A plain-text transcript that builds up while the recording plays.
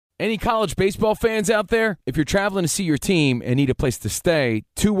Any college baseball fans out there? If you're traveling to see your team and need a place to stay,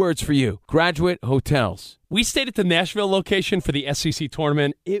 2 words for you: Graduate Hotels. We stayed at the Nashville location for the SEC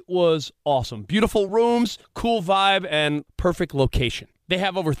tournament. It was awesome. Beautiful rooms, cool vibe, and perfect location. They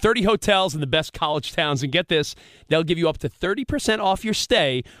have over 30 hotels in the best college towns, and get this, they'll give you up to 30% off your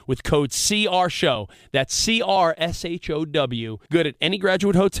stay with code CRSHOW. That's CRSHOW. Good at any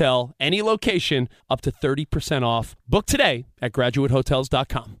Graduate Hotel, any location, up to 30% off. Book today at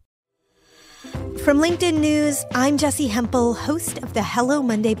graduatehotels.com. From LinkedIn News, I'm Jessie Hempel, host of the Hello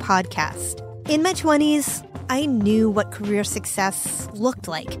Monday podcast. In my 20s, I knew what career success looked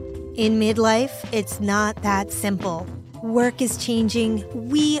like. In midlife, it's not that simple. Work is changing,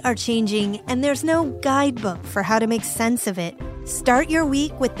 we are changing, and there's no guidebook for how to make sense of it. Start your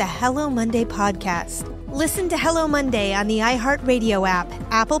week with the Hello Monday podcast. Listen to Hello Monday on the iHeartRadio app,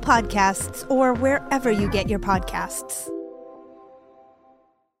 Apple Podcasts, or wherever you get your podcasts.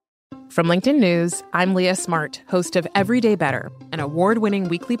 From LinkedIn News, I'm Leah Smart, host of Everyday Better, an award-winning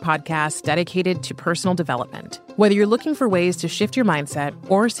weekly podcast dedicated to personal development. Whether you're looking for ways to shift your mindset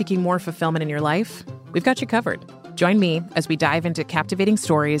or seeking more fulfillment in your life, we've got you covered. Join me as we dive into captivating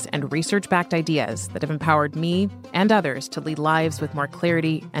stories and research-backed ideas that have empowered me and others to lead lives with more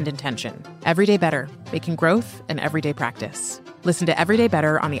clarity and intention. Everyday Better, making growth an everyday practice. Listen to Everyday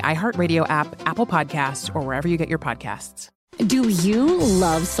Better on the iHeartRadio app, Apple Podcasts, or wherever you get your podcasts. Do you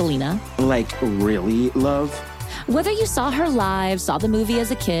love Selena? Like, really love? Whether you saw her live, saw the movie as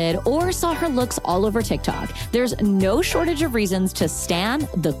a kid, or saw her looks all over TikTok, there's no shortage of reasons to stan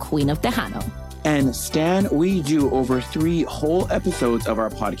the Queen of Tejano. And Stan, we do over 3 whole episodes of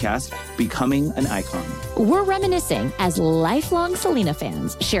our podcast, Becoming an Icon. We're reminiscing as lifelong Selena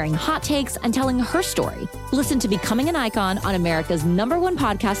fans, sharing hot takes and telling her story. Listen to Becoming an Icon on America's #1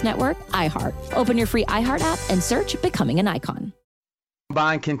 podcast network, iHeart. Open your free iHeart app and search Becoming an Icon.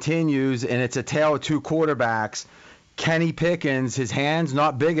 Combine continues, and it's a tale of 2 quarterbacks. Kenny Pickens, his hands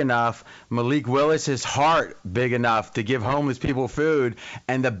not big enough. Malik Willis, his heart big enough to give homeless people food.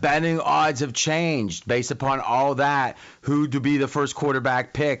 And the betting odds have changed based upon all that. Who to be the first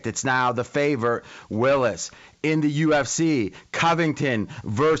quarterback picked? It's now the favorite, Willis. In the UFC, Covington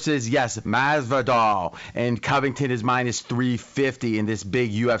versus, Masvidal. And Covington is minus 350 in this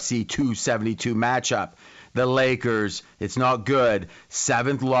big UFC 272 matchup. The Lakers, it's not good.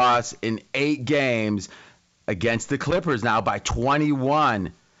 7th loss in 8 games. Against the Clippers now by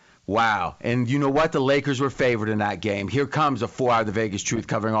 21. Wow. And you know what? The Lakers were favored in that game. Here comes a 4 Hour of the Vegas Truth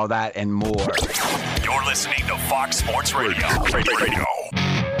covering all that and more. You're listening to Fox Sports Radio.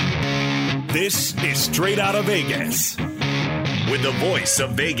 This is Straight Out of Vegas. With the voice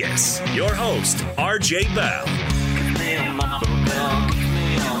of Vegas, your host, RJ Bell. Give me a number, girl. Give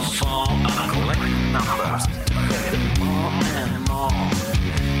me a phone. I'm collecting numbers. More and more.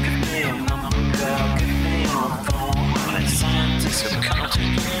 Give me a number, girl.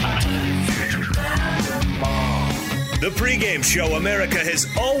 The pregame show America has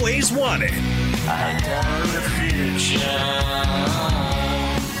always wanted. I know the future.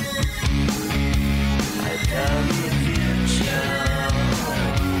 I know the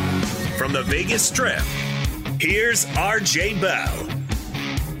future. From the Vegas Strip, here's RJ Bell.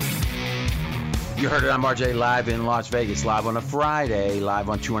 You heard it on RJ live in Las Vegas, live on a Friday, live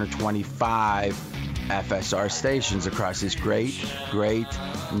on 225 FSR stations across this great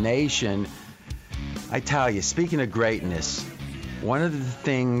nation. I tell you, speaking of greatness, one of the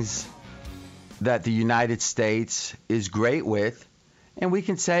things that the United States is great with, and we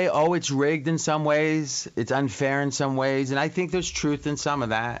can say, oh, it's rigged in some ways, it's unfair in some ways, and I think there's truth in some of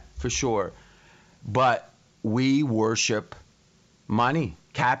that, for sure. But we worship money,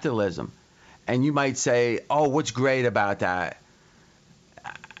 capitalism. And you might say, oh, what's great about that?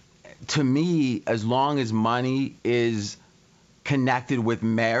 To me, as long as money is connected with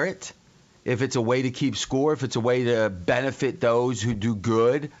merit, if it's a way to keep score, if it's a way to benefit those who do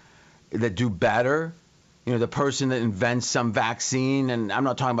good, that do better, the person that invents some vaccine, and I'm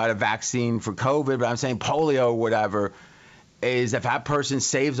not talking about a vaccine for COVID, but I'm saying polio or whatever, is if that person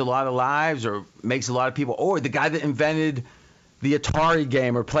saves a lot of lives or makes a lot of people, or the guy that invented the Atari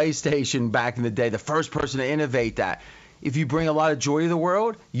game or PlayStation back in the day, the first person to innovate that. If you bring a lot of joy to the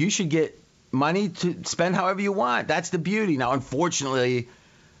world, you should get money to spend however you want. That's the beauty. Now, unfortunately,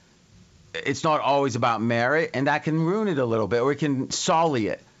 it's not always about merit, and that can ruin it a little bit, or it can sully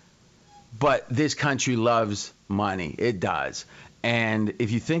it. But this country loves money. It does. And if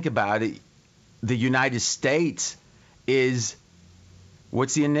you think about it, the United States is,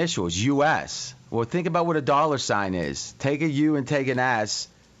 what's the initials? U.S. Well, think about what a dollar sign is. Take a U and take an S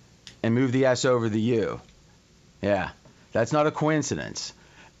and move the S over the U. Yeah, that's not a coincidence.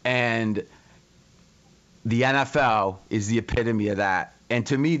 And the NFL is the epitome of that. And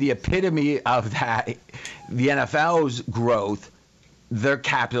to me, the epitome of that, the NFL's growth, their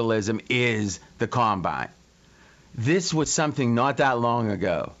capitalism is the combine. This was something not that long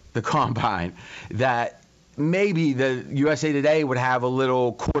ago, the combine, that maybe the USA Today would have a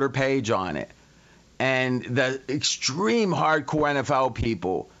little quarter page on it. And the extreme hardcore NFL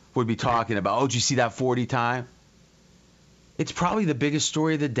people would be talking about, oh, did you see that 40 time? It's probably the biggest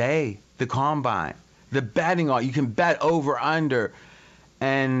story of the day, the combine. The betting on, you can bet over, under.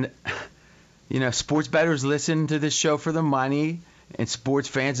 And, sports bettors listen to this show for the money, and sports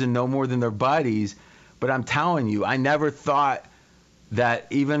fans are no more than their buddies. But I'm telling you, I never thought that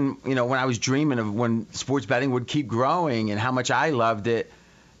even, when I was dreaming of when sports betting would keep growing and how much I loved it,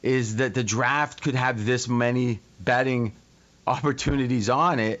 is that the draft could have this many betting opportunities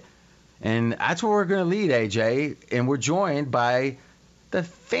on it. And that's where we're going to lead, AJ. And we're joined by the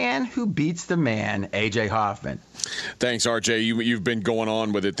fan who beats the man, AJ Hoffman. Thanks, RJ. You've been going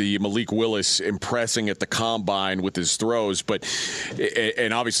on with it. The Malik Willis impressing at the combine with his throws,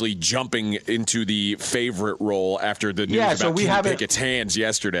 and obviously jumping into the favorite role after the news about Kenny Pickett's hands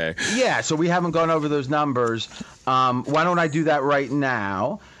yesterday. Yeah, so we haven't gone over those numbers. Why don't I do that right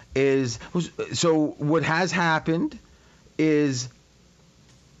now? So what has happened is,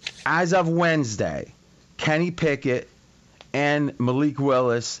 as of Wednesday, Kenny Pickett and Malik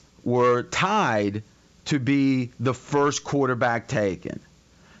Willis were tied to be the first quarterback taken.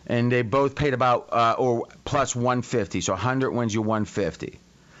 And they both paid about or plus 150. So 100 wins you 150.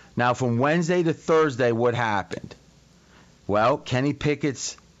 Now, from Wednesday to Thursday, what happened? Well, Kenny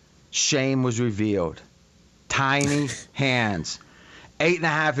Pickett's shame was revealed. Tiny hands,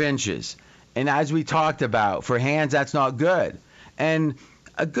 8.5 inches. And as we talked about, for hands, that's not good. And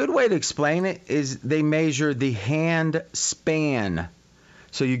a good way to explain it is they measure the hand span.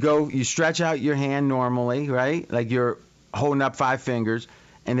 So you stretch out your hand normally, right? Like you're holding up 5 fingers,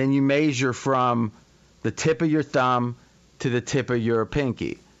 and then you measure from the tip of your thumb to the tip of your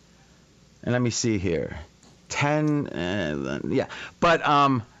pinky. And let me see here. 10, yeah. But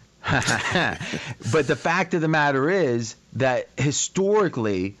but the fact of the matter is that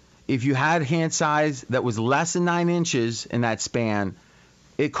historically, if you had hand size that was less than 9 inches in that span,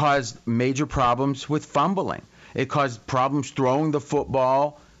 it caused major problems with fumbling. It caused problems throwing the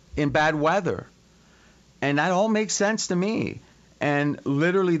football in bad weather. And that all makes sense to me. And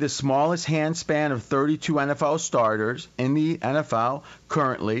literally the smallest hand span of 32 NFL starters in the NFL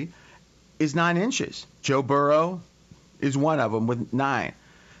currently is 9 inches. Joe Burrow is one of them with 9.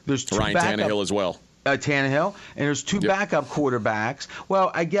 There's 2 Ryan Tannehill as well. Tannehill. And there's 2 backup quarterbacks. Well,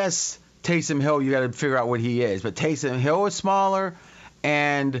 I guess Taysom Hill, you got to figure out what he is. But Taysom Hill is smaller.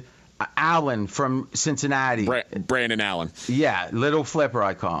 And Allen from Cincinnati. Brandon Allen. Yeah, little flipper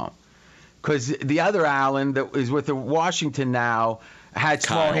I call him. Because the other Allen that is with the Washington now had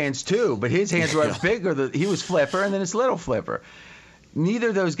small hands too, but his hands were bigger. He was flipper, and then it's little flipper. Neither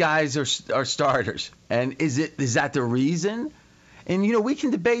of those guys are starters. And is that the reason? And, we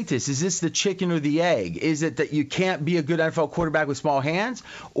can debate this. Is this the chicken or the egg? Is it that you can't be a good NFL quarterback with small hands,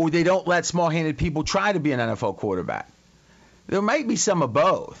 or they don't let small-handed people try to be an NFL quarterback? There might be some of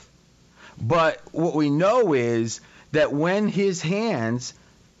both. But what we know is that when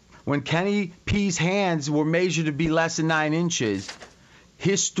Kenny P's hands were measured to be less than 9 inches,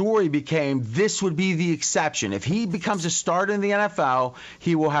 his story became this would be the exception. If he becomes a starter in the NFL,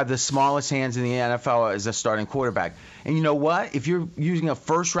 he will have the smallest hands in the NFL as a starting quarterback. And you know what? If you're using a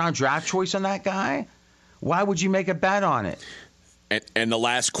first-round draft choice on that guy, why would you make a bet on it? And the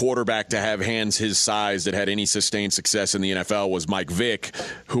last quarterback to have hands his size that had any sustained success in the NFL was Mike Vick,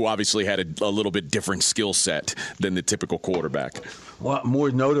 who obviously had a little bit different skill set than the typical quarterback. Well, more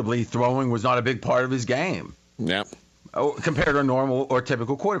notably, throwing was not a big part of his game. Yeah. Compared to a normal or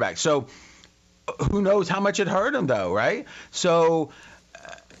typical quarterback. So who knows how much it hurt him, though, right? So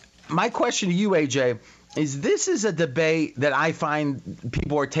my question to you, AJ, is this is a debate that I find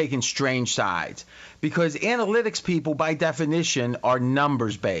people are taking strange sides. Because analytics people, by definition, are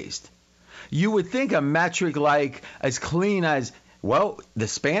numbers-based. You would think a metric like as clean as, well, the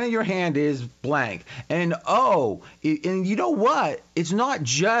span of your hand is blank. And, and you know what? It's not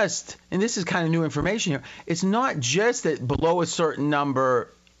just, and this is kind of new information here, it's not just that below a certain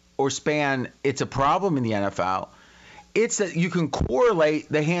number or span it's a problem in the NFL. It's that you can correlate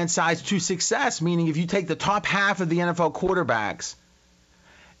the hand size to success, meaning if you take the top half of the NFL quarterbacks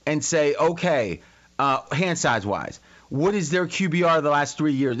and say, okay, hand size wise, what is their QBR the last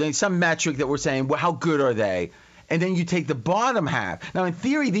 3 years? Some metric that we're saying, well, how good are they? and then you take the bottom half. Now, in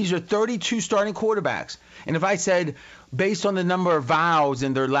theory, these are 32 starting quarterbacks. And if I said, based on the number of vowels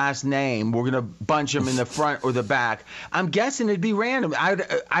in their last name, we're going to bunch them in the front or the back, I'm guessing it'd be random. I'd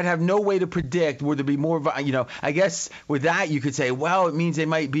have no way to predict would there be more, I guess with that you could say, well, it means they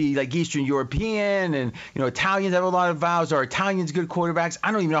might be like Eastern European and, Italians have a lot of vowels. Are Italians good quarterbacks?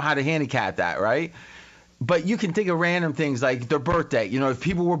 I don't even know how to handicap that, right? But you can think of random things like their birthday. If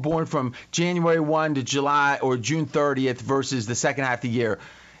people were born from January 1 to July or June 30th versus the second half of the year,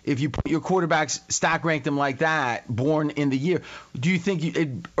 if you put your quarterbacks, stack rank them like that, born in the year, do you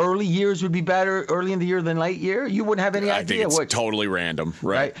think early years would be better early in the year than late year? You wouldn't have any idea. I think it's totally random,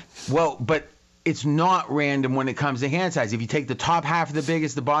 right? Well, but it's not random when it comes to hand size. If you take the top half of the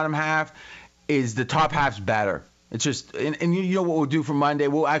biggest, the bottom half, is the top half's better. It's just, and you know what we'll do for Monday?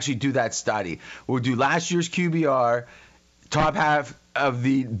 We'll actually do that study. We'll do last year's QBR, top half of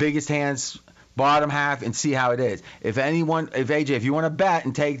the biggest hands, bottom half, and see how it is. If AJ, if you want to bet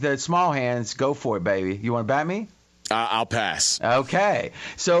and take the small hands, go for it, baby. You want to bet me? I'll pass. Okay.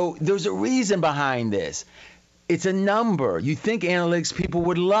 So there's a reason behind this. It's a number. You think analytics people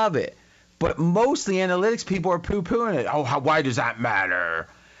would love it, but mostly analytics people are poo-pooing it. Oh, why does that matter?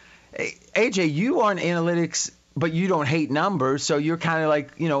 AJ, you are in analytics, but you don't hate numbers, so you're kind of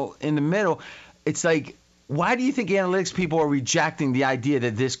like, in the middle. It's like, why do you think analytics people are rejecting the idea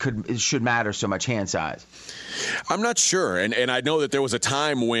that it should matter so much, hand size? I'm not sure, and I know that there was a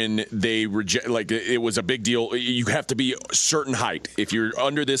time when they it was a big deal. You have to be a certain height. If you're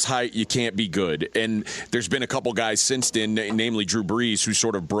under this height, you can't be good. And there's been a couple guys since then, namely Drew Brees, who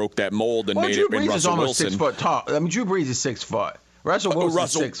sort of broke that mold and made Drew it. Brees Russell is almost Wilson. 6 foot tall. I mean, Drew Brees is 6 foot. Russell Wilson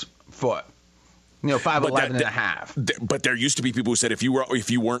is 6 foot. 5'11" and a half. But there used to be people who said if you weren't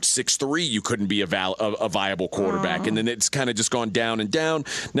 6'3", you couldn't be a viable quarterback, and then it's kind of just gone down and down.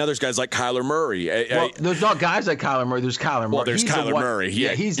 Now there's guys like Kyler Murray. There's not guys like Kyler Murray. There's Kyler Murray. Well, there's Kyler Murray.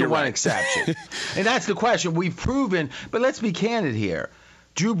 Yeah, he's the one exception. And that's the question. We've proven, but let's be candid here.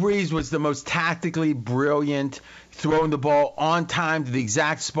 Drew Brees was the most tactically brilliant, throwing the ball on time to the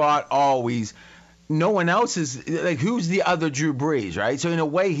exact spot always. No one else is like, who's the other Drew Brees, right? So in a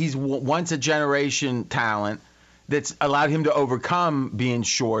way, he's once a generation talent that's allowed him to overcome being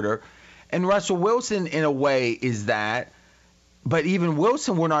shorter. And Russell Wilson, in a way, is that. But even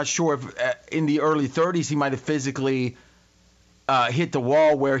Wilson, we're not sure if in the early 30s he might have physically hit the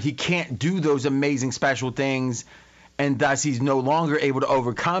wall where he can't do those amazing special things, and thus he's no longer able to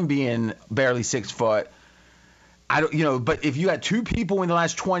overcome being barely 6 foot. But if you had two people in the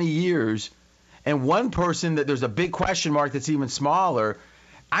last 20 years. And one person that there's a big question mark that's even smaller,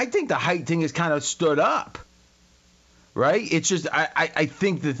 I think the height thing has kind of stood up, right? It's just I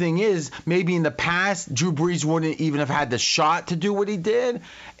think the thing is maybe in the past Drew Brees wouldn't even have had the shot to do what he did,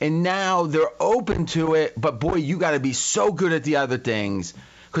 and now they're open to it. But boy, you got to be so good at the other things,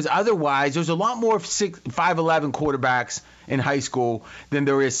 because otherwise there's a lot more 5'11" quarterbacks in high school than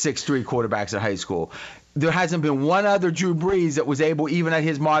there is 6'3" quarterbacks in high school. There hasn't been one other Drew Brees that was able, even at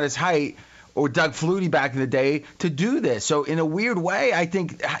his modest height, or Doug Flutie back in the day, to do this. So in a weird way,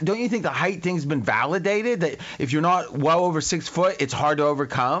 don't you think the height thing's been validated? That if you're not well over 6 foot, it's hard to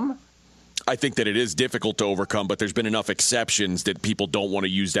overcome? I think that it is difficult to overcome, but there's been enough exceptions that people don't want to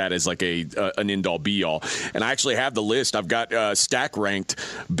use that as like an end-all, be-all. And I actually have the list. I've got stack ranked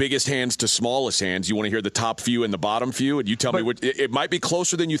biggest hands to smallest hands. You want to hear the top few and the bottom few? And you tell me it might be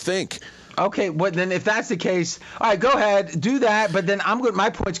closer than you think. Okay, well, then if that's the case, all right, go ahead, do that. But then my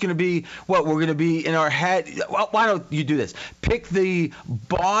point's going to be what we're going to be in our head. Well, why don't you do this? Pick the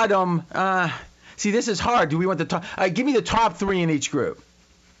bottom. See, this is hard. Do we want the top? Give me the top three in each group.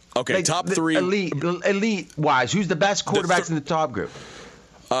 Okay, top three. Elite-wise, who's the best quarterbacks in the top group?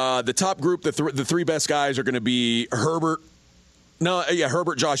 The top group, the three best guys are going to be Herbert,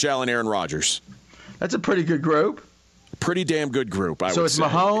 Josh Allen, Aaron Rodgers. That's a pretty good group. Pretty damn good group, I would say. So it's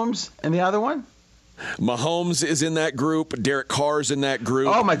Mahomes and the other one? Mahomes is in that group. Derek Carr's in that group.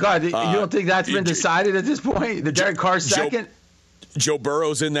 Oh, my God. You don't think that's been decided at this point? The Derek Carr's second? Joe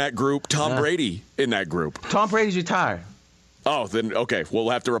Burrow's in that group. Tom Brady in that group. Tom Brady's retired. Oh, then, okay, we'll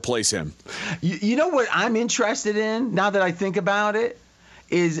have to replace him. You know what I'm interested in, now that I think about it,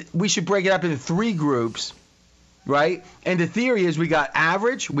 is we should break it up into three groups, right? And the theory is we got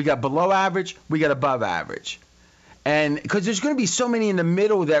average, we got below average, we got above average. And because there's going to be so many in the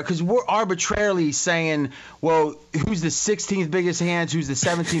middle there, because we're arbitrarily saying, well, who's the 16th biggest hands, who's the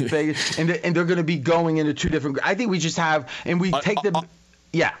 17th biggest, and they're going to be going into two different groups. I think we just have, and we take the,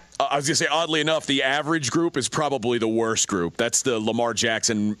 yeah. I was going to say, oddly enough, the average group is probably the worst group. That's the Lamar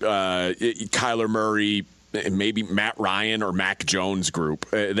Jackson, Kyler Murray, maybe Matt Ryan or Mac Jones group.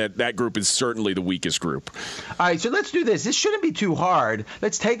 That group is certainly the weakest group. All right, so let's do this. This shouldn't be too hard.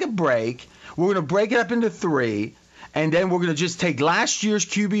 Let's take a break. We're going to break it up into 3, and then we're going to just take last year's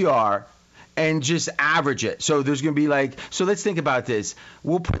QBR and just average it. So there's going to be so let's think about this.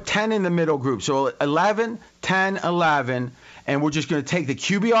 We'll put 10 in the middle group. So 11, 10, 11, and we're just going to take the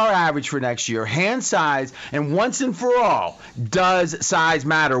QBR average for next year, hand size, and once and for all, does size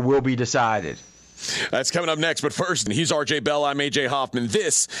matter will be decided. That's coming up next, but first, he's RJ Bell, I'm AJ Hoffman.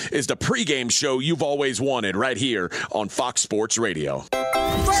 This is the pregame show you've always wanted right here on Fox Sports Radio.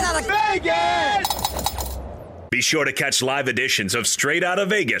 Straight out of Vegas! Be sure to catch live editions of Straight Outta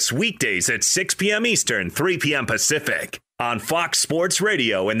Vegas weekdays at 6 p.m. Eastern, 3 p.m. Pacific on Fox Sports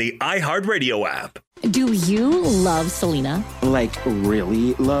Radio and the iHeartRadio app. Do you love Selena? Like,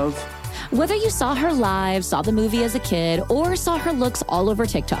 really love? Whether you saw her live, saw the movie as a kid, or saw her looks all over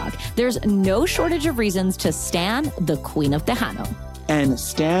TikTok, there's no shortage of reasons to stan the Queen of Tejano. And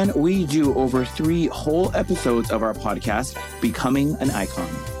Stan, we do over 3 whole episodes of our podcast, Becoming an Icon.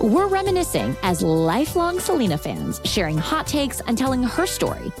 We're reminiscing as lifelong Selena fans, sharing hot takes and telling her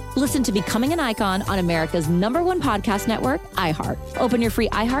story. Listen to Becoming an Icon on America's #1 podcast network, iHeart. Open your free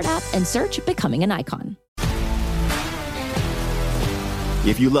iHeart app and search Becoming an Icon.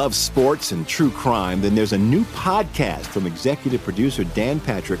 If you love sports and true crime, then there's a new podcast from executive producer Dan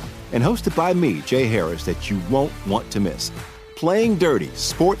Patrick and hosted by me, Jay Harris, that you won't want to miss. Playing Dirty: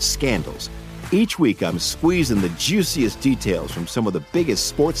 Sports Scandals. Each week, I'm squeezing the juiciest details from some of the biggest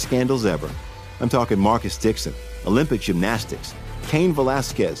sports scandals ever. I'm talking Marcus Dixon, Olympic gymnastics, Cain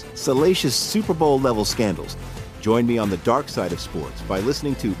Velasquez, salacious Super Bowl-level scandals. Join me on the dark side of sports by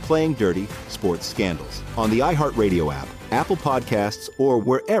listening to Playing Dirty: Sports Scandals on the iHeartRadio app, Apple Podcasts, or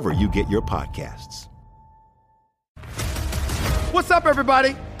wherever you get your podcasts. What's up,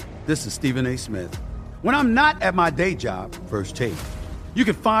 everybody? This is Stephen A. Smith. When I'm not at my day job, First Take, you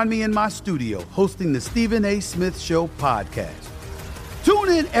can find me in my studio hosting the Stephen A. Smith Show podcast. Tune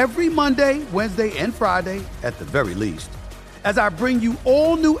in every Monday, Wednesday, and Friday, at the very least, as I bring you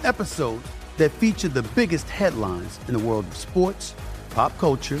all new episodes that feature the biggest headlines in the world of sports, pop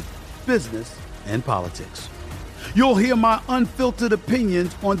culture, business, and politics. You'll hear my unfiltered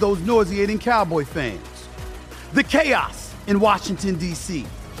opinions on those nauseating Cowboy fans, the chaos in Washington, D.C.,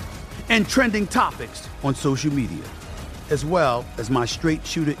 and trending topics on social media, as well as my straight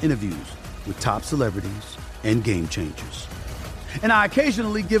shooter interviews with top celebrities and game changers. And I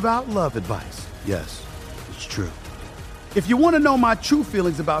occasionally give out love advice. Yes, it's true. If you want to know my true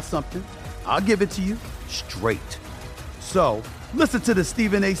feelings about something, I'll give it to you straight. So listen to the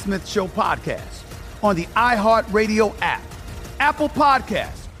Stephen A. Smith Show podcast on the iHeartRadio app, Apple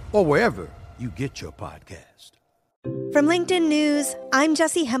Podcasts, or wherever you get your podcast. From LinkedIn News, I'm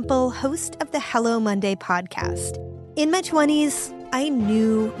Jessie Hempel, host of the Hello Monday podcast. In my 20s, I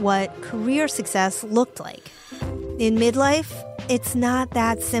knew what career success looked like. In midlife, it's not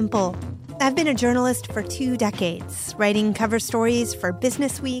that simple. I've been a journalist for 2 decades, writing cover stories for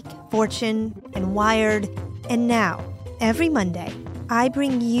Business Week, Fortune, and Wired. And now, every Monday, I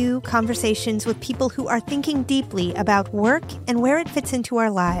bring you conversations with people who are thinking deeply about work and where it fits into our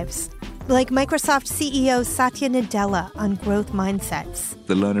lives. Like Microsoft CEO Satya Nadella on growth mindsets.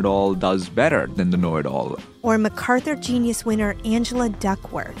 The learn-it-all does better than the know-it-all. Or MacArthur Genius winner Angela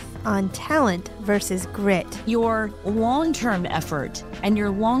Duckworth on talent versus grit. Your long-term effort and your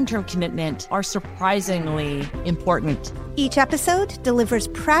long-term commitment are surprisingly important. Each episode delivers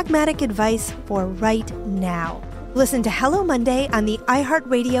pragmatic advice for right now. Listen to Hello Monday on the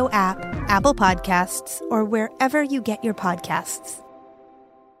iHeartRadio app, Apple Podcasts, or wherever you get your podcasts.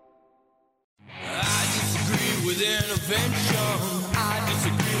 I disagree with intervention. I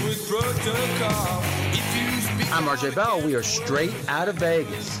disagree with protocol. I'm RJ Bell. We are Straight Outta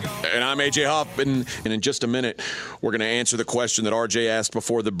Vegas. And I'm AJ Hoffman. And in just a minute, we're going to answer the question that RJ asked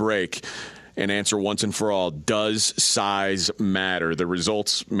before the break and answer once and for all, does size matter? The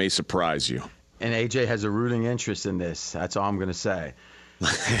results may surprise you. And AJ has a rooting interest in this. That's all I'm going to say.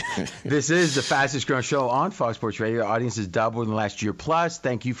 This is the fastest growing show on Fox Sports Radio. Audience has doubled in the last year plus.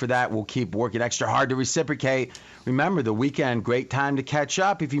 Thank you for that. We'll keep working extra hard to reciprocate. Remember, the weekend, great time to catch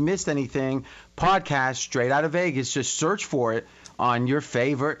up. If you missed anything, podcast Straight Outta Vegas. Just search for it on your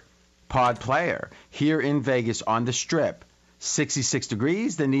favorite pod player. Here in Vegas on the Strip, 66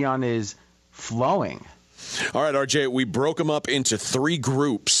 degrees. The neon is flowing. All right, RJ, we broke them up into 3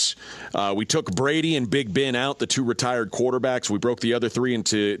 groups. We took Brady and Big Ben out, the 2 retired quarterbacks. We broke the other 3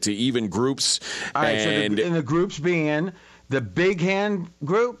 into even groups. All right, and so the groups being the big hand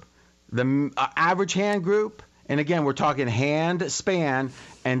group, the average hand group, And again, we're talking hand span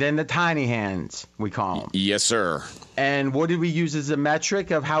and then the tiny hands, we call them. Yes, sir. And what did we use as a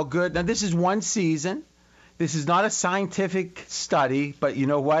metric of how good? Now, this is one season. This is not a scientific study, but you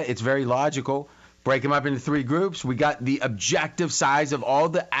know what? It's very logical. Break them up into 3 groups. We got the objective size of all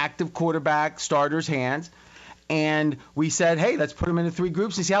the active quarterback starters' hands. And we said, hey, let's put them into 3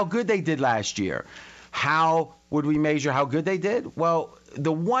 groups and see how good they did last year. How would we measure how good they did? Well,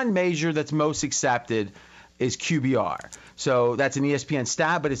 the one measure that's most accepted is QBR. So that's an ESPN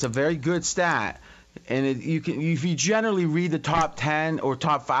stat, but it's a very good stat. And if you generally read the top 10 or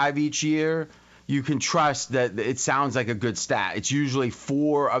top 5 each year, you can trust that it sounds like a good stat. It's usually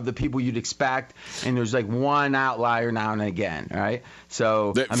 4 of the people you'd expect, and there's like one outlier now and again, right?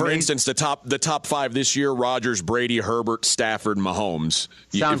 So, for instance, the top 5 this year: Rodgers, Brady, Herbert, Stafford, Mahomes.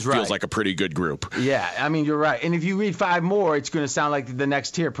 Sounds right. Feels right. like a pretty good group. Yeah, I mean, you're right. And if you read 5 more, it's going to sound like the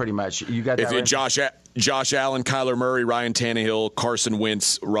next tier, pretty much. You got that right? Josh Allen, Kyler Murray, Ryan Tannehill, Carson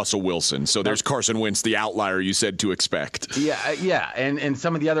Wentz, Russell Wilson. So there's Carson Wentz, the outlier you said to expect. Yeah. And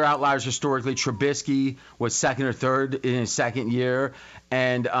some of the other outliers historically, Trubisky was 2nd or 3rd in his 2nd year,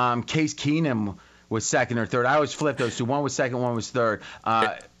 and Case Keenum was 2nd or 3rd. I always flip those two. One was 2nd, one was 3rd.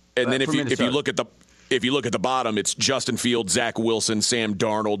 And then if you look at the bottom, it's Justin Fields, Zach Wilson, Sam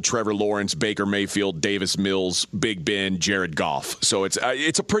Darnold, Trevor Lawrence, Baker Mayfield, Davis Mills, Big Ben, Jared Goff. So it's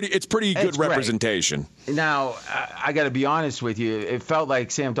pretty good representation. Now, I got to be honest with you. It felt like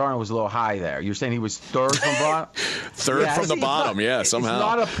Sam Darnold was a little high there. You're saying he was 3rd from bottom? From the bottom, somehow. It's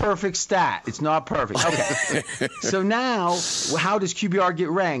not a perfect stat. It's not perfect. Okay. So now, how does QBR get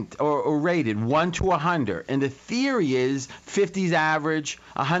ranked or rated? 1 to 100. And the theory is 50's average,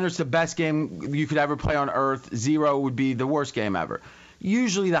 100's the best game you could ever play on earth, 0 would be the worst game ever.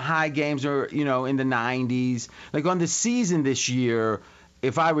 Usually the high games are, in the 90s. Like on the season this year,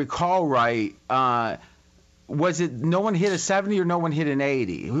 if I recall right, was it no one hit a 70 or no one hit an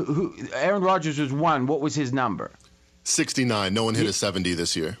 80? Aaron Rodgers was 1. What was his number? 69. No one hit a 70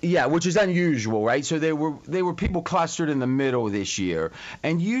 this year. Yeah, which is unusual, right? So they were people clustered in the middle this year,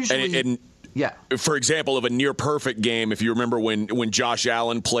 and usually. Yeah. For example, of a near perfect game, if you remember when Josh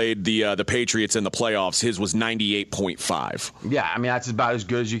Allen played the Patriots in the playoffs, his was 98.5. Yeah, I mean that's about as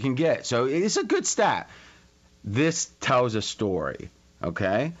good as you can get. So it's a good stat. This tells a story,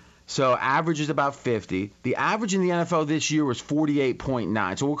 okay? So average is about 50. The average in the NFL this year was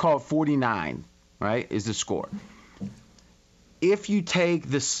 48.9. So we'll call it 49, right? Is the score. If you take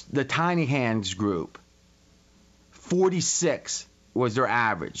the tiny hands group, 46 was their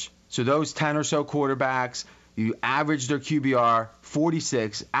average. So those 10 or so quarterbacks, you average their QBR,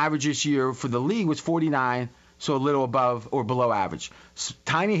 46. Average this year for the league was 49, so a little above or below average. So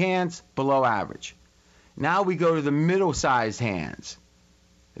tiny hands, below average. Now we go to the middle-sized hands.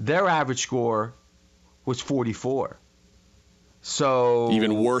 Their average score was 44. So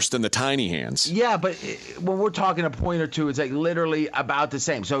even worse than the tiny hands. Yeah, but when we're talking a point or two, it's like literally about the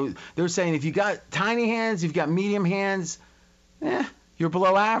same. So they're saying if you got tiny hands, if you got medium hands, you're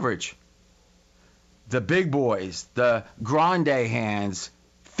below average. The big boys, the grande hands,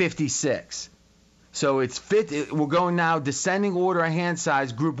 56. So it's 50. We're going now descending order of hand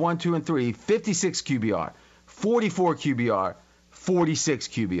size, group 1, 2, and 3. 56 QBR, 44 QBR, 46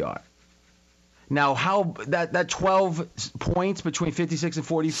 QBR. Now, how that 12 points between 56 and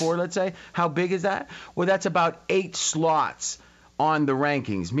 44, let's say, how big is that? Well, that's about 8 slots on the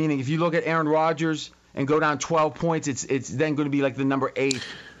rankings. Meaning, if you look at Aaron Rodgers and go down 12 points, it's then going to be like the number 8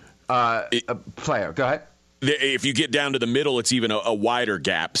 player. Go ahead. If you get down to the middle, it's even a wider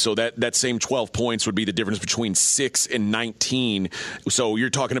gap. So that same 12 points would be the difference between 6 and 19. So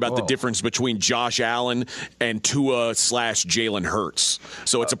you're talking about the difference between Josh Allen and Tua/Jalen Hurts.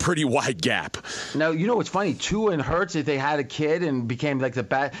 So it's a pretty wide gap. Now, you know what's funny? Tua and Hurts, if they had a kid and became like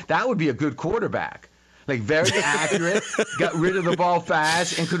that would be a good quarterback. Like very accurate, got rid of the ball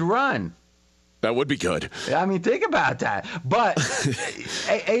fast, and could run. That would be good. I mean, think about that. But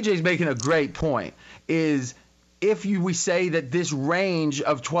AJ's making a great point. Is if we say that this range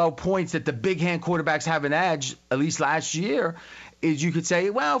of 12 points that the big hand quarterbacks have an edge, at least last year, is you could say,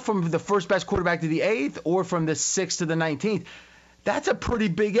 well, from the first best quarterback to the 8th or from the 6th to the 19th. That's a pretty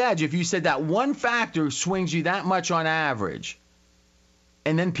big edge. If you said that one factor swings you that much on average.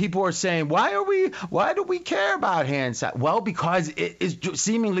 And then people are saying, why do we care about hand size? Well, because it is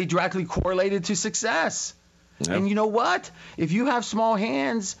seemingly directly correlated to success. Yep. And you know what? If you have small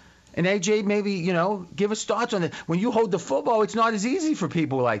hands, and AJ, maybe, give us thoughts on it. When you hold the football, it's not as easy for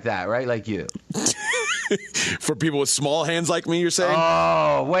people like that, right? Like you. For people with small hands like me, you're saying?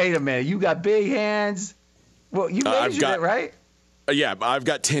 Oh, wait a minute. You got big hands? Well, you measured it, right? Yeah, I've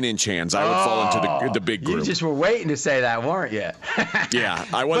got 10-inch hands. I would fall into the big group. You just were waiting to say that, weren't you? Yeah,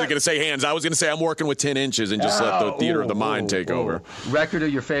 I wasn't going to say hands. I was going to say I'm working with 10 inches and just let the theater of the mind take over. Record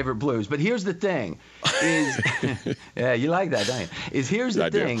of your favorite blues. But here's the thing. Is yeah, you like that, don't you? Here's the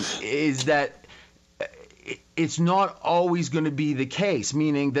thing. Is that it's not always going to be the case,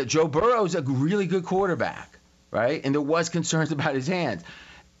 meaning that Joe Burrow's a really good quarterback, right? And there was concerns about his hands.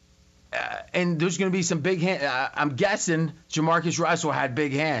 And there's going to be some big hands. I'm guessing Jamarcus Russell had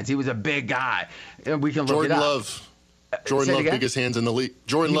big hands. He was a big guy. And we can look it up. Jordan Love, biggest hands in the league.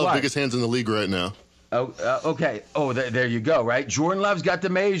 Jordan Love, biggest hands in the league right now. Oh, okay. Oh, there you go, right? Jordan Love's got the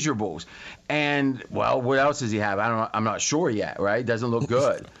measurables. And, well, what else does he have? I'm not sure yet, right? Doesn't look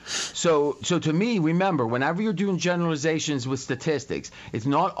good. So to me, remember, whenever you're doing generalizations with statistics, it's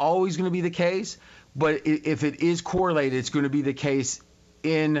not always going to be the case. But if it is correlated, it's going to be the case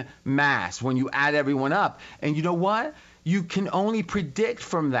in mass when you add everyone up. And you know what? You can only predict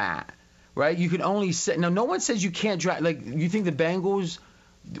from that, right? You can only say, now no one says you can't draft. Like, you think the Bengals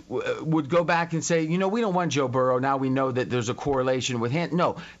would go back and say, you know, we don't want Joe Burrow. Now we know that there's a correlation with hand.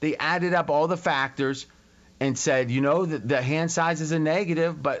 No, they added up all the factors and said, you know, that the hand size is a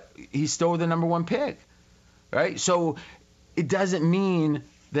negative, but he's still the number one pick, right? So it doesn't mean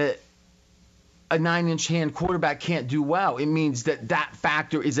that a 9-inch hand quarterback can't do well. It means that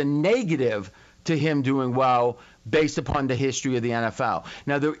factor is a negative to him doing well based upon the history of the NFL.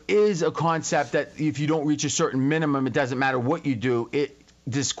 Now, there is a concept that if you don't reach a certain minimum, it doesn't matter what you do, it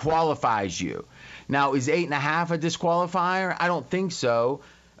disqualifies you. Now, is 8.5 a disqualifier? I don't think so.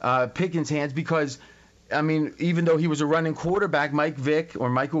 Pickens' hands, because, I mean, even though he was a running quarterback,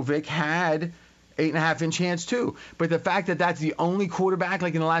 Michael Vick had 8.5-inch hands too. But the fact that that's the only quarterback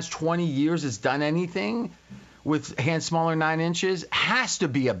like in the last 20 years has done anything with hands smaller than 9 inches has to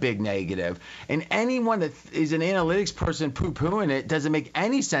be a big negative. And anyone that is an analytics person poo-pooing it doesn't make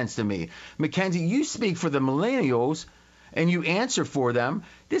any sense to me. Mackenzie, you speak for the millennials and you answer for them.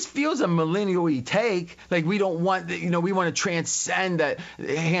 This feels a millennial-y take. Like we don't want, we want to transcend that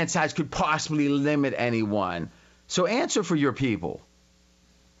hand size could possibly limit anyone. So answer for your people.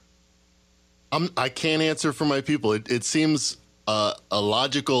 I can't answer for my people. It seems a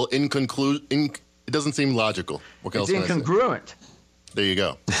logical it doesn't seem logical. What else it's incongruent. There you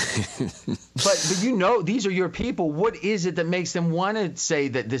go. But these are your people. What is it that makes them want to say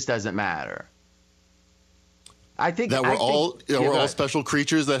that this doesn't matter? I think that we're all special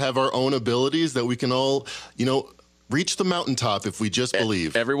creatures that have our own abilities, that we can all, reach the mountaintop if we just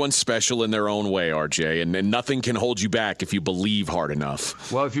believe. Everyone's special in their own way, RJ, and nothing can hold you back if you believe hard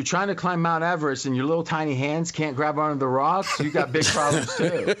enough. Well, if you're trying to climb Mount Everest and your little tiny hands can't grab onto the rocks, you got big problems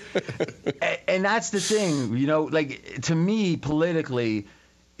too. And that's the thing, like to me politically,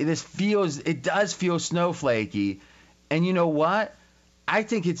 it does feel snowflakey. And you know what? I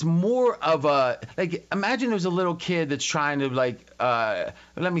think it's more of imagine there's a little kid that's trying to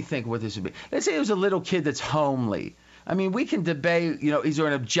let me think what this would be. Let's say there's a little kid that's homely. I mean, we can debate, is there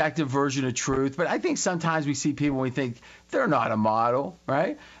an objective version of truth? But I think sometimes we see people and we think they're not a model,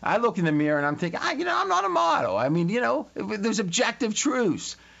 right? I look in the mirror and I'm thinking, I'm not a model. I mean, there's objective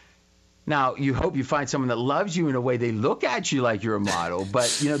truths. Now, you hope you find someone that loves you in a way they look at you like you're a model.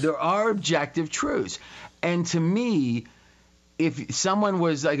 But, there are objective truths. And to me, if someone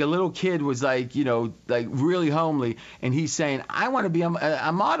was like a little kid was like really homely and he's saying, I want to be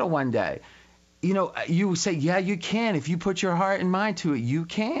a model one day, you would say, yeah, you can. If you put your heart and mind to it, you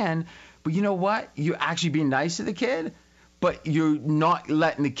can. But you know what? You're actually being nice to the kid, but you're not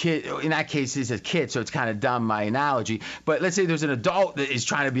letting the kid, in that case, it's a kid, so it's kind of dumb, my analogy. But let's say there's an adult that is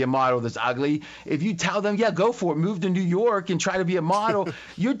trying to be a model that's ugly. If you tell them, yeah, go for it, move to New York and try to be a model,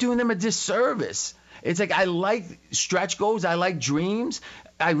 you're doing them a disservice. It's like I like stretch goals. I like dreams.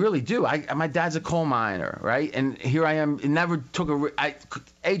 I really do. My dad's a coal miner, right? And here I am.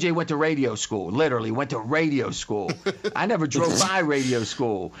 AJ went to radio school, literally went to radio school. I never drove by radio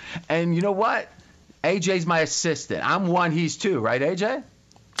school. And you know what? AJ's my assistant. I'm one, he's two, right, AJ?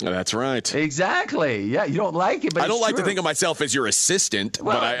 That's right. Exactly. Yeah, you don't like it, but I don't like to think of myself as your assistant,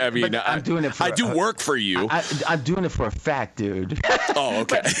 but I mean, I'm doing it. I do work for you. I'm doing it for a fact, dude. Oh,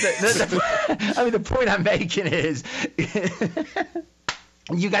 okay. The point I'm making is.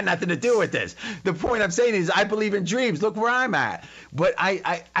 You got nothing to do with this. The point I'm saying is I believe in dreams. Look where I'm at. But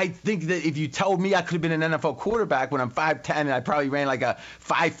I think that if you told me I could have been an NFL quarterback when I'm 5'10", and I probably ran like a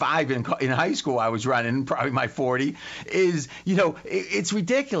 5'5" in high school, I was running probably my 40, it's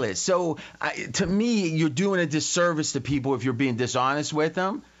ridiculous. So to me, you're doing a disservice to people if you're being dishonest with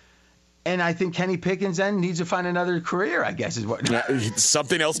them. And I think Kenny Pickens then needs to find another career, I guess is what.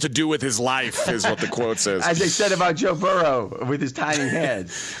 Something else to do with his life is what the quote says. As they said about Joe Burrow with his tiny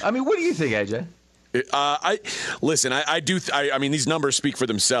hands. I mean, what do you think, AJ? I mean, these numbers speak for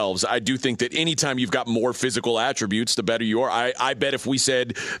themselves. I do think that anytime you've got more physical attributes, the better you are. I bet if we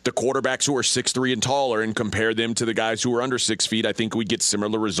said the quarterbacks who are 6'3" and taller and compare them to the guys who are under 6 feet, I think we'd get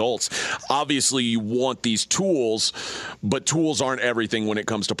similar results. Obviously, you want these tools, but tools aren't everything when it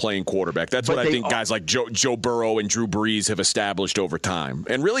comes to playing quarterback. That's what I think guys like Joe Burrow and Drew Brees have established over time.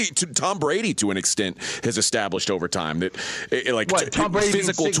 And really, Tom Brady, to an extent, has established over time that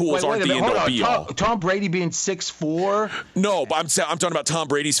physical tools aren't the end-all, be-all. Tom Brady being 6'4"? No, but I'm talking about Tom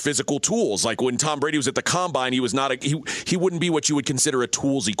Brady's physical tools. Like when Tom Brady was at the combine, he was not he wouldn't be what you would consider a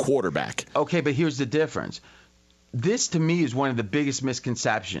toolsy quarterback. Okay, but here's the difference. This to me is one of the biggest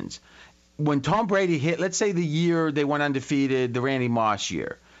misconceptions. When Tom Brady hit, let's say the year they went undefeated, the Randy Moss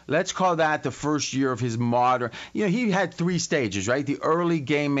year. Let's call that the first year of his modern. He had 3 stages, right? The early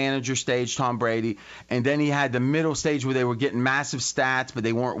game manager stage, Tom Brady, and then he had the middle stage where they were getting massive stats, but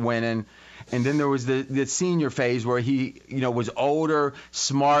they weren't winning. And then there was the senior phase where he, was older,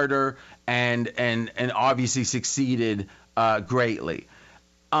 smarter, and obviously succeeded greatly.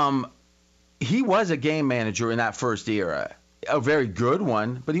 He was a game manager in that first era, a very good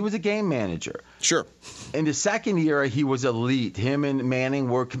one, but he was a game manager. Sure. In the second era, he was elite. Him and Manning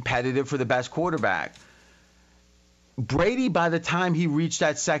were competitive for the best quarterback. Brady, by the time he reached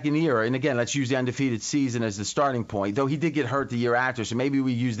that second era, and again, let's use the undefeated season as the starting point, though he did get hurt the year after, so maybe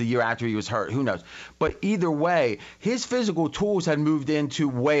we use the year after he was hurt. Who knows? But either way, his physical tools had moved into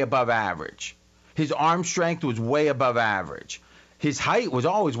way above average. His arm strength was way above average. His height was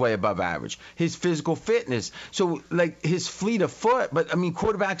always way above average. His physical fitness. So, his fleet of foot. But, I mean,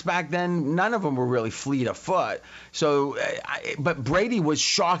 quarterbacks back then, none of them were really fleet of foot. So, but Brady was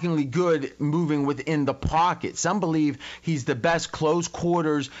shockingly good moving within the pocket. Some believe he's the best close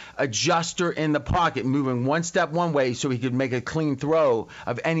quarters adjuster in the pocket, moving one step one way so he could make a clean throw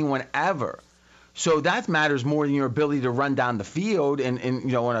of anyone ever. So that matters more than your ability to run down the field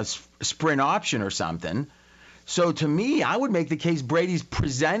and on a sprint option or something. So to me, I would make the case Brady's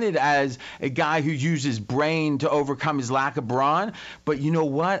presented as a guy who uses brain to overcome his lack of brawn. But you know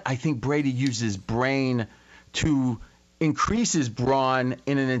what? I think Brady uses brain to increase his brawn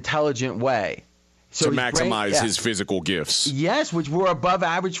in an intelligent way. So to maximize his physical gifts. Yes, which were above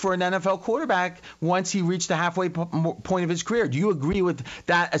average for an NFL quarterback once he reached the halfway point of his career. Do you agree with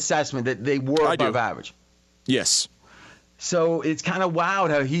that assessment that they were above average? Yes. So it's kind of wild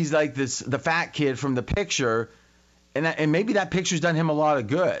how he's like the fat kid from the picture, and maybe that picture's done him a lot of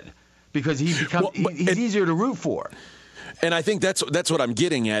good because he's easier to root for. And I think that's what I'm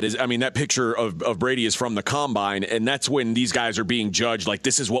getting at is, I mean, that picture of Brady is from the combine, and that's when these guys are being judged like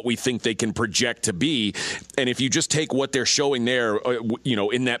this is what we think they can project to be. And if you just take what they're showing there,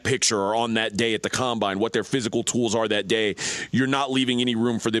 in that picture or on that day at the combine, what their physical tools are that day, you're not leaving any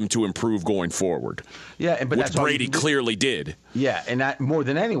room for them to improve going forward. Yeah, but which Brady clearly did. Yeah, and that more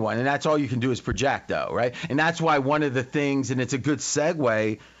than anyone, and that's all you can do is project, though, right? And that's why one of the things, and it's a good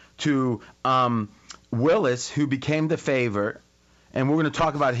segue to Willis, who became the favorite, and we're going to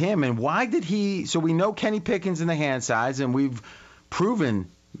talk about him and why did he. So we know Kenny Pickens in the hand size, and we've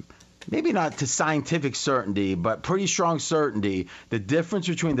proven, maybe not to scientific certainty, but pretty strong certainty, the difference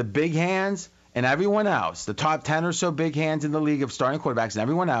between the big hands and everyone else, the top 10 or so big hands in the league of starting quarterbacks and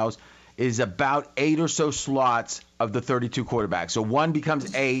everyone else, is about 8 or so slots of the 32 quarterbacks. So 1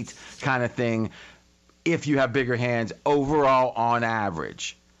 becomes 8 kind of thing if you have bigger hands overall on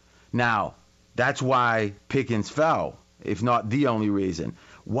average. Now, that's why Pickens fell, if not the only reason.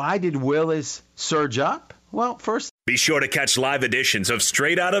 Why did Willis surge up? Well, first, be sure to catch live editions of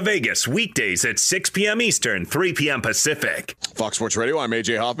Straight Outta Vegas weekdays at 6 p.m. Eastern, 3 p.m. Pacific. Fox Sports Radio, I'm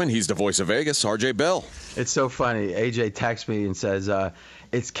AJ Hoffman. He's the voice of Vegas, RJ Bell. It's so funny. AJ texts me and says,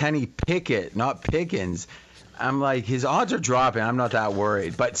 it's Kenny Pickett, not Pickens. I'm like, his odds are dropping. I'm not that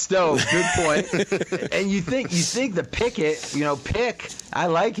worried, but still, good point. And you think the Pickett, pick, I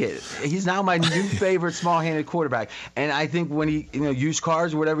like it. He's now my new favorite small-handed quarterback. And I think when he, used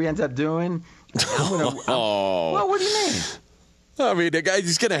cars or whatever he ends up doing, well, what do you mean? I mean, the guy,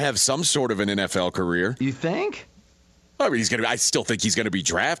 he's going to have some sort of an NFL career. You think? I mean, I still think he's going to be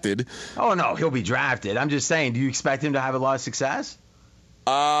drafted. Oh no, he'll be drafted. I'm just saying, do you expect him to have a lot of success?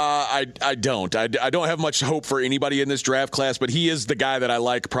 I don't. I don't have much hope for anybody in this draft class, but he is the guy that I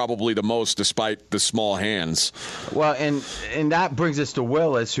like probably the most despite the small hands. Well, and that brings us to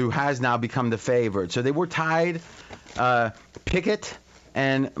Willis, who has now become the favorite. So they were tied, Pickett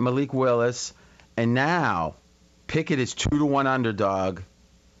and Malik Willis, and now Pickett is 2-1 underdog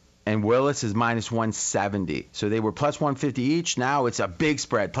and Willis is minus 170. So they were plus 150 each. Now it's a big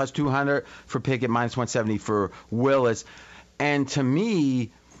spread, plus 200 for Pickett, minus 170 for Willis. And to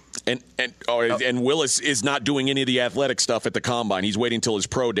me, and Willis is not doing any of the athletic stuff at the combine. He's waiting until his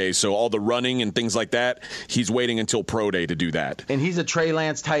pro day. So all the running and things like that, he's waiting until pro day to do that. And he's a Trey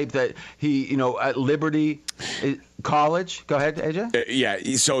Lance type that he, at Liberty College. Go ahead, AJ.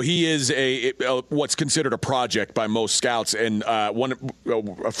 Yeah, so he is what's considered a project by most scouts. And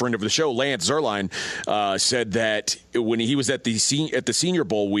a friend of the show, Lance Zierlein, said that when he was at the Senior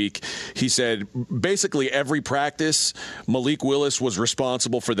Bowl week, he said basically every practice, Malik Willis was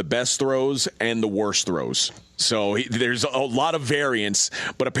responsible for the best throws and the worst throws. So there's a lot of variance,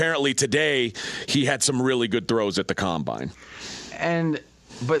 but apparently today he had some really good throws at the combine.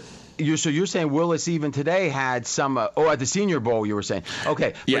 But you're saying Willis even today had some, at the Senior Bowl you were saying.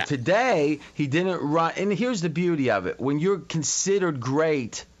 Okay, yeah. But today he didn't run. And here's the beauty of it. When you're considered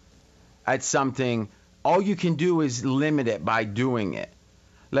great at something, all you can do is limit it by doing it.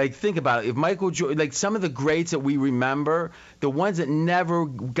 Like, think about it. If Michael Jordan, like some of the greats that we remember, the ones that never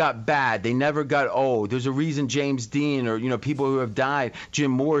got bad, they never got old. There's a reason James Dean or, people who have died, Jim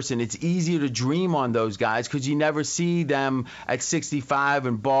Morrison, it's easier to dream on those guys because you never see them at 65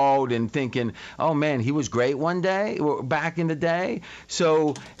 and bald and thinking, oh, man, he was great one day or back in the day.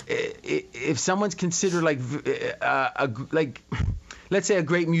 So if someone's considered let's say a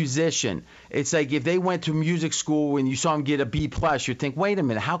great musician, it's like if they went to music school and you saw him get a B+, you'd think, wait a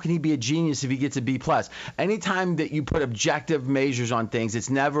minute, how can he be a genius if he gets a B+? Anytime that you put objective measures on things, it's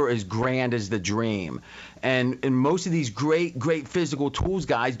never as grand as the dream. And most of these great physical tools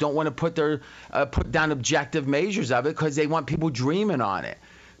guys don't want to put down objective measures of it because they want people dreaming on it.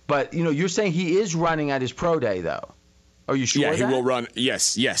 But, you're saying he is running at his pro day, though. Are you sure? Yeah, he will run.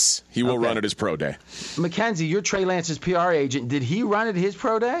 Yes, he will run at his pro day. Mackenzie, you're Trey Lance's PR agent. Did he run at his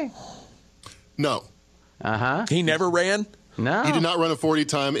pro day? No. He never ran? No. He did not run a 40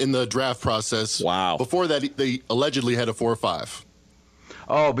 time in the draft process. Wow. Before that, they allegedly had a 4.5.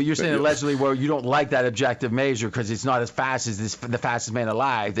 Oh, but you're saying allegedly where you don't like that objective measure because it's not as fast as the fastest man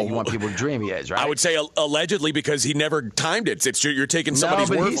alive that you want people to dream he is, right? I would say allegedly because he never timed it. You're taking somebody's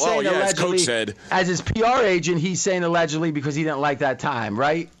word. Oh, yeah, as Coach said. As his PR agent, he's saying allegedly because he didn't like that time,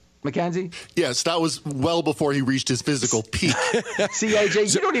 right? Mackenzie? Yes, that was well before he reached his physical peak. See,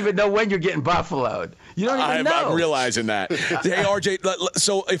 AJ, you don't even know when you're getting buffaloed. You don't even know. I'm realizing that. Hey, RJ,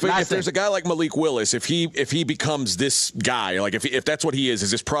 so if there's a guy like Malik Willis, if he becomes this guy, like if that's what he is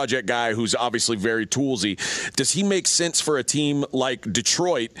this project guy who's obviously very toolsy, does he make sense for a team like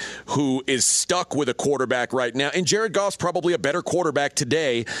Detroit who is stuck with a quarterback right now? And Jared Goff's probably a better quarterback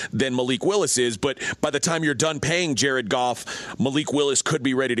today than Malik Willis is, but by the time you're done paying Jared Goff, Malik Willis could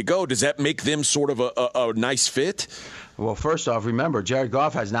be ready to go. Does that make them sort of a nice fit? Well, first off, remember Jared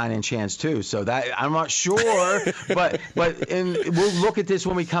Goff has 9-inch hands too, so that I'm not sure, but we'll look at this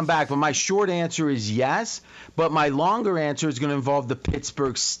when we come back. But my short answer is yes, but my longer answer is going to involve the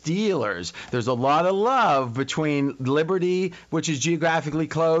Pittsburgh Steelers. There's a lot of love between Liberty, which is geographically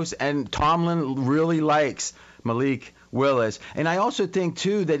close, and Tomlin really likes Malik Willis. And I also think,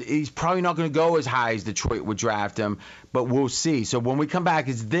 too, that he's probably not going to go as high as Detroit would draft him, but we'll see. So when we come back,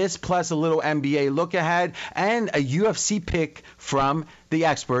 it's this plus a little NBA look ahead and a UFC pick from the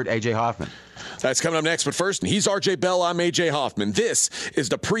expert, A.J. Hoffman. That's coming up next. But first, he's R.J. Bell. I'm A.J. Hoffman. This is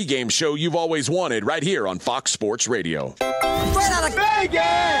the pregame show you've always wanted right here on Fox Sports Radio. Straight out of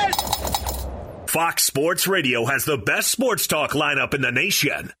Vegas! Fox Sports Radio has the best sports talk lineup in the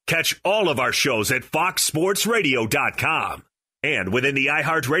nation. Catch all of our shows at foxsportsradio.com. And within the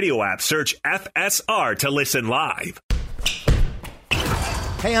iHeartRadio app, search FSR to listen live.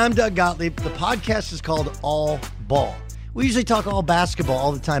 Hey, I'm Doug Gottlieb. The podcast is called All Ball. We usually talk all basketball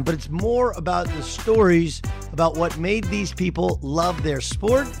all the time, but it's more about the stories about what made these people love their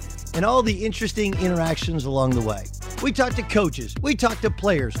sport and all the interesting interactions along the way. We talk to coaches. We talk to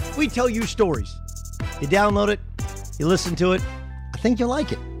players. We tell you stories. You download it. You listen to it. I think you'll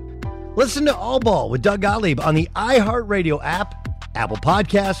like it. Listen to All Ball with Doug Gottlieb on the iHeartRadio app, Apple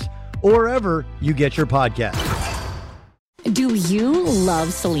Podcasts, or wherever you get your podcasts. Do you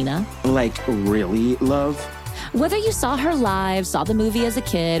love Selena? Like, really love? Whether you saw her live, saw the movie as a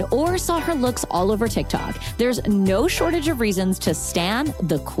kid, or saw her looks all over TikTok, there's no shortage of reasons to stan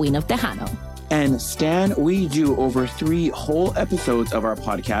the Queen of Tejano. And Stan, we do over 3 whole episodes of our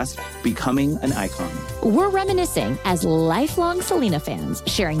podcast, Becoming an Icon. We're reminiscing as lifelong Selena fans,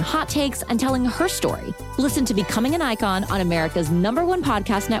 sharing hot takes and telling her story. Listen to Becoming an Icon on America's #1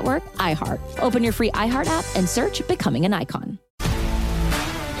 podcast network, iHeart. Open your free iHeart app and search Becoming an Icon.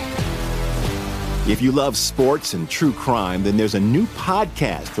 If you love sports and true crime, then there's a new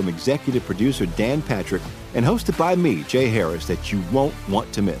podcast from executive producer Dan Patrick and hosted by me, Jay Harris, that you won't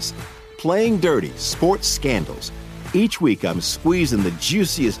want to miss. Playing Dirty: Sports Scandals. Each week, I'm squeezing the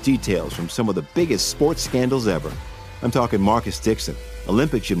juiciest details from some of the biggest sports scandals ever. I'm talking Marcus Dixon,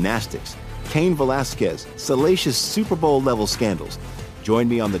 Olympic gymnastics, Cain Velasquez, salacious Super Bowl-level scandals. Join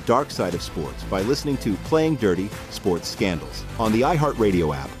me on the dark side of sports by listening to Playing Dirty: Sports Scandals on the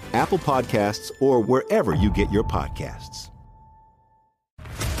iHeartRadio app, Apple Podcasts, or wherever you get your podcasts.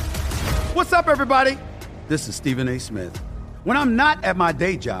 What's up, everybody? This is Stephen A. Smith. When I'm not at my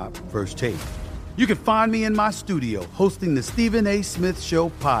day job, First Take, you can find me in my studio hosting the Stephen A. Smith Show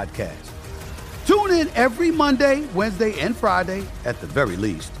podcast. Tune in every Monday, Wednesday, and Friday, at the very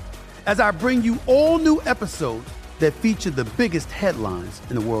least, as I bring you all new episodes that feature the biggest headlines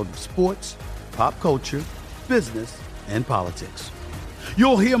in the world of sports, pop culture, business, and politics.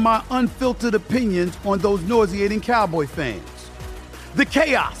 You'll hear my unfiltered opinions on those nauseating Cowboy fans, the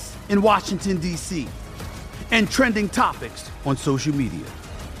chaos in Washington, D.C., and trending topics on social media,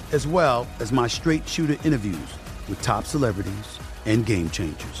 as well as my straight shooter interviews with top celebrities and game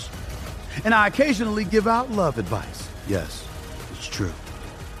changers. And I occasionally give out love advice. Yes, it's true.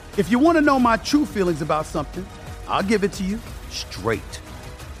 If you want to know my true feelings about something, I'll give it to you straight.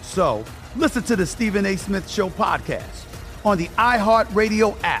 So, listen to the Stephen A. Smith Show podcast on the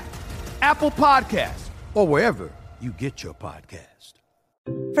iHeartRadio app, Apple Podcasts, or wherever you get your podcast.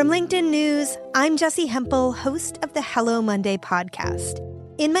 From LinkedIn News, I'm Jessie Hempel, host of the Hello Monday podcast.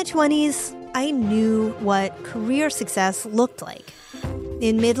 In my 20s, I knew what career success looked like.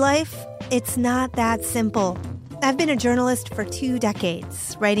 In midlife, it's not that simple. I've been a journalist for 2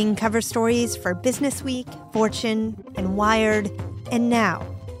 decades, writing cover stories for Business Week, Fortune, and Wired. And now,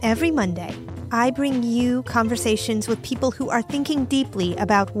 every Monday, I bring you conversations with people who are thinking deeply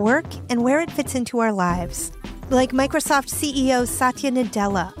about work and where it fits into our lives. Like Microsoft CEO Satya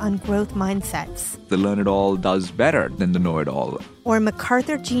Nadella on growth mindsets. The learn-it-all does better than the know-it-all. Or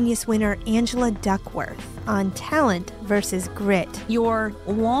MacArthur Genius winner Angela Duckworth on talent versus grit. Your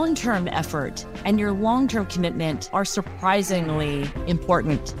long-term effort and your long-term commitment are surprisingly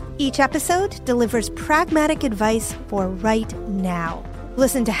important. Each episode delivers pragmatic advice for right now.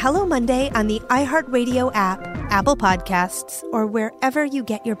 Listen to Hello Monday on the iHeartRadio app, Apple Podcasts, or wherever you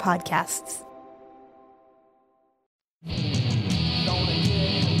get your podcasts.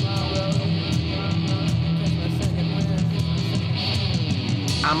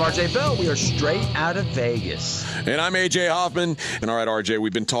 I'm RJ Bell. We are straight out of Vegas. And I'm AJ Hoffman. And all right, RJ,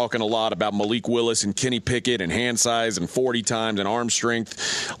 we've been talking a lot about Malik Willis and Kenny Pickett and hand size and 40 times and arm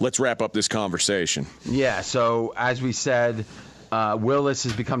strength. Let's wrap up this conversation. Yeah, so as we said, Willis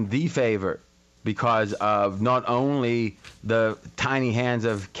has become the favorite because of not only the tiny hands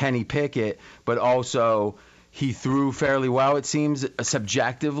of Kenny Pickett, but also he threw fairly well, it seems,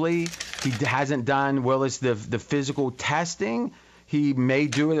 subjectively. He hasn't done, Willis, the physical testing. He may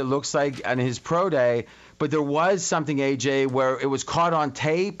do it looks like, on his pro day. But there was something, AJ, where it was caught on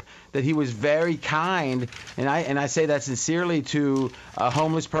tape that he was very kind. And I say that sincerely to a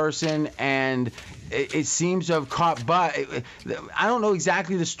homeless person. And it seems to have caught, but I don't know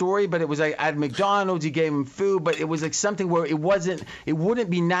exactly the story, but it was like at McDonald's, he gave him food, but it was like something where it wouldn't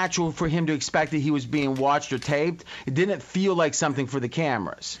be natural for him to expect that he was being watched or taped. It didn't feel like something for the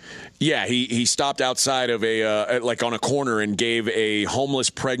cameras. Yeah, he stopped outside of like on a corner and gave a homeless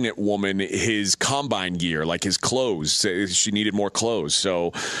pregnant woman his combine gear, like his clothes. She needed more clothes.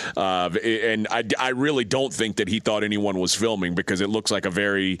 So, and I really don't think that he thought anyone was filming, because it looks like a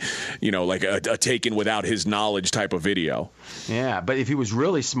very, like a taken without his knowledge type of video. Yeah, but if he was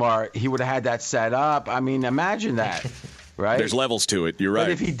really smart, he would have had that set up. I mean, imagine that, right? There's levels to it. You're right.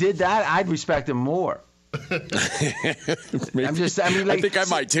 But if he did that, I'd respect him more. I think I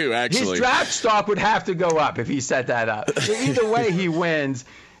might too, actually. His draft stock would have to go up if he set that up. So either way, he wins.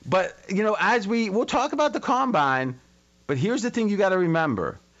 But, as we'll talk about the combine, but here's the thing you got to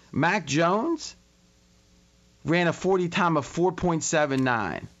remember. Mac Jones ran a 40 time of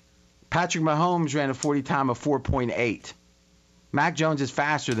 4.79. Patrick Mahomes ran a 40 time of 4.8. Mac Jones is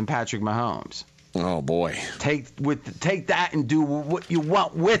faster than Patrick Mahomes. Oh, boy. Take that and do what you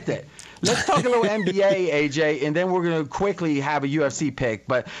want with it. Let's talk a little NBA, AJ, and then we're going to quickly have a UFC pick.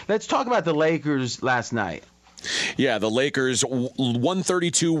 But let's talk about the Lakers last night. Yeah, the Lakers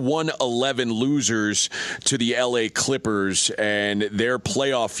 132-111 losers to the LA Clippers, and their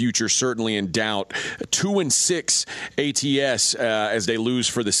playoff future certainly in doubt. 2-6 ATS as they lose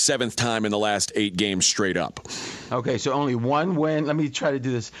for the 7th time in the last 8 games straight up. Okay, so only one win. Let me try to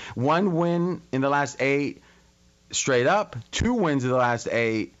do this. 1 win in the last 8 straight up, 2 wins in the last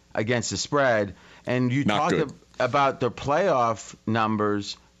 8 against the spread. And you Not talked good. about the playoff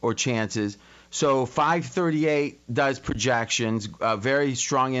numbers or chances. So 538 does projections, a very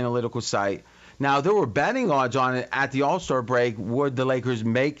strong analytical site. Now, there were betting odds on it at the All-Star break. Would the Lakers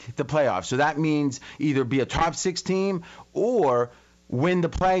make the playoffs? So that means either be a top 6 team or win the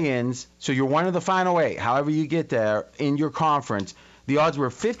play-ins. So you're one of the final 8, however you get there in your conference. The odds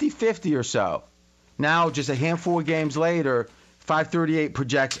were 50-50 or so. Now, just a handful of games later, 538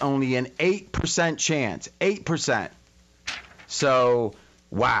 projects only an 8% chance. 8%. So,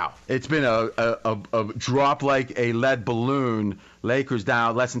 wow. It's been a drop like a lead balloon. Lakers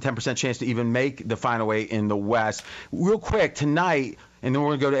down, less than 10% chance to even make the final 8 in the West. Real quick, tonight, and then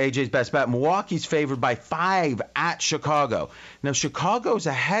we're going to go to AJ's best bet, Milwaukee's favored by 5 at Chicago. Now, Chicago's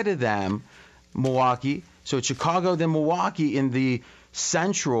ahead of them, Milwaukee. So it's Chicago, then Milwaukee in the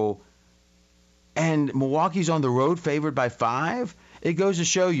Central. And Milwaukee's on the road favored by 5. It goes to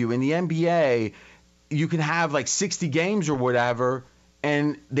show you, in the NBA, you can have like 60 games or whatever,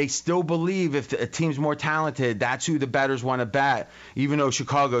 and they still believe if a team's more talented, that's who the bettors want to bet, even though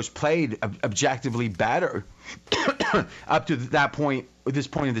Chicago's played objectively better up to that point, at this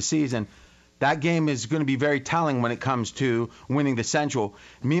point of the season. That game is going to be very telling when it comes to winning the Central.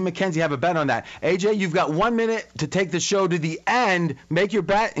 Me and Mackenzie have a bet on that. AJ, you've got 1 minute to take the show to the end. Make your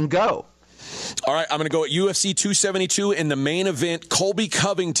bet and go. All right, I'm going to go at UFC 272 in the main event. Colby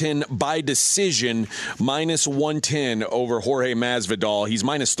Covington by decision, minus 110 over Jorge Masvidal. He's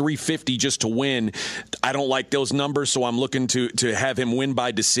minus 350 just to win. I don't like those numbers, so I'm looking to have him win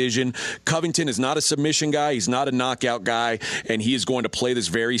by decision. Covington is not a submission guy. He's not a knockout guy, and he is going to play this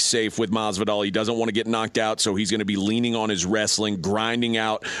very safe with Masvidal. He doesn't want to get knocked out, so he's going to be leaning on his wrestling, grinding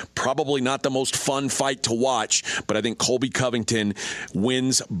out. Probably not the most fun fight to watch, but I think Colby Covington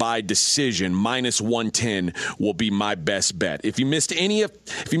wins by decision. Minus 110 will be my best bet. If you missed any of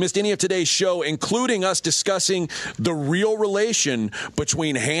today's show, including us discussing the real relation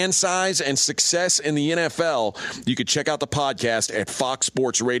between hand size and success in the NFL, you could check out the podcast at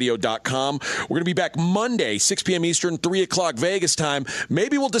foxsportsradio.com. We're going to be back Monday, 6 p.m. Eastern, 3 o'clock Vegas time.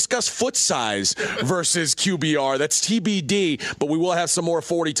 Maybe we'll discuss foot size versus QBR. That's TBD, but we will have some more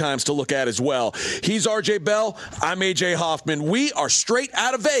 40 times to look at as well. He's RJ Bell. I'm AJ Hoffman. We are straight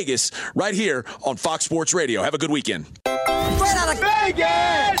out of Vegas right here on Fox Sports Radio. Have a good weekend. Straight out of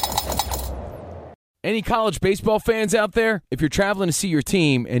Vegas! Any college baseball fans out there? If you're traveling to see your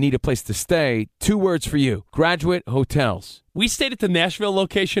team and need a place to stay, 2 words for you: Graduate Hotels. We stayed at the Nashville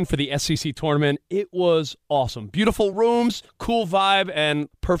location for the SEC tournament. It was awesome. Beautiful rooms, cool vibe, and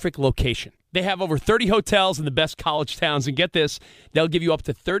perfect location. They have over 30 hotels in the best college towns, and get this, they'll give you up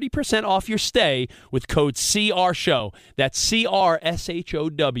to 30% off your stay with code CRSHOW. That's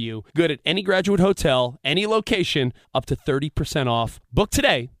CRSHOW. Good at any Graduate Hotel, any location, up to 30% off. Book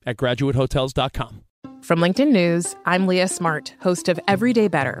today at graduatehotels.com. From LinkedIn News, I'm Leah Smart, host of Everyday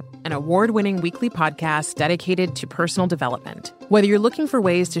Better, an award-winning weekly podcast dedicated to personal development. Whether you're looking for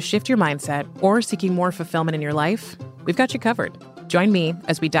ways to shift your mindset or seeking more fulfillment in your life, we've got you covered. Join me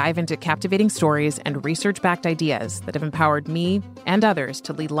as we dive into captivating stories and research-backed ideas that have empowered me and others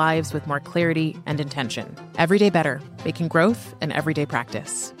to lead lives with more clarity and intention. Everyday Better, making growth an everyday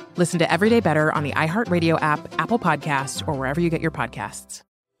practice. Listen to Everyday Better on the iHeartRadio app, Apple Podcasts, or wherever you get your podcasts.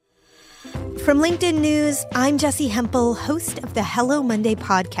 From LinkedIn News, I'm Jessie Hempel, host of the Hello Monday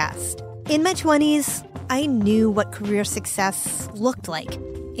podcast. In my 20s, I knew what career success looked like.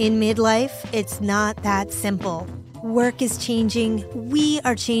 In midlife, it's not that simple. Work is changing, we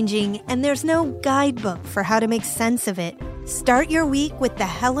are changing, and there's no guidebook for how to make sense of it. Start your week with the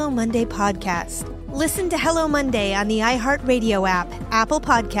Hello Monday podcast. Listen to Hello Monday on the iHeartRadio app, Apple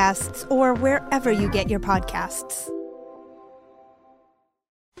Podcasts, or wherever you get your podcasts.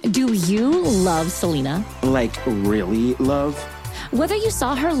 Do you love Selena? Like, really love? Whether you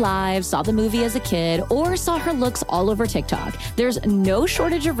saw her live, saw the movie as a kid, or saw her looks all over TikTok, there's no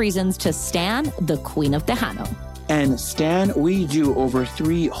shortage of reasons to stan the Queen of Tejano. And Stan, we do over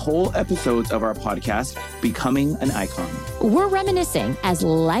 3 whole episodes of our podcast, Becoming an Icon. We're reminiscing as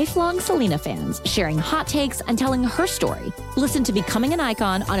lifelong Selena fans, sharing hot takes and telling her story. Listen to Becoming an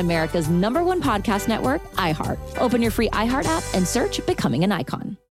Icon on America's #1 podcast network, iHeart. Open your free iHeart app and search Becoming an Icon.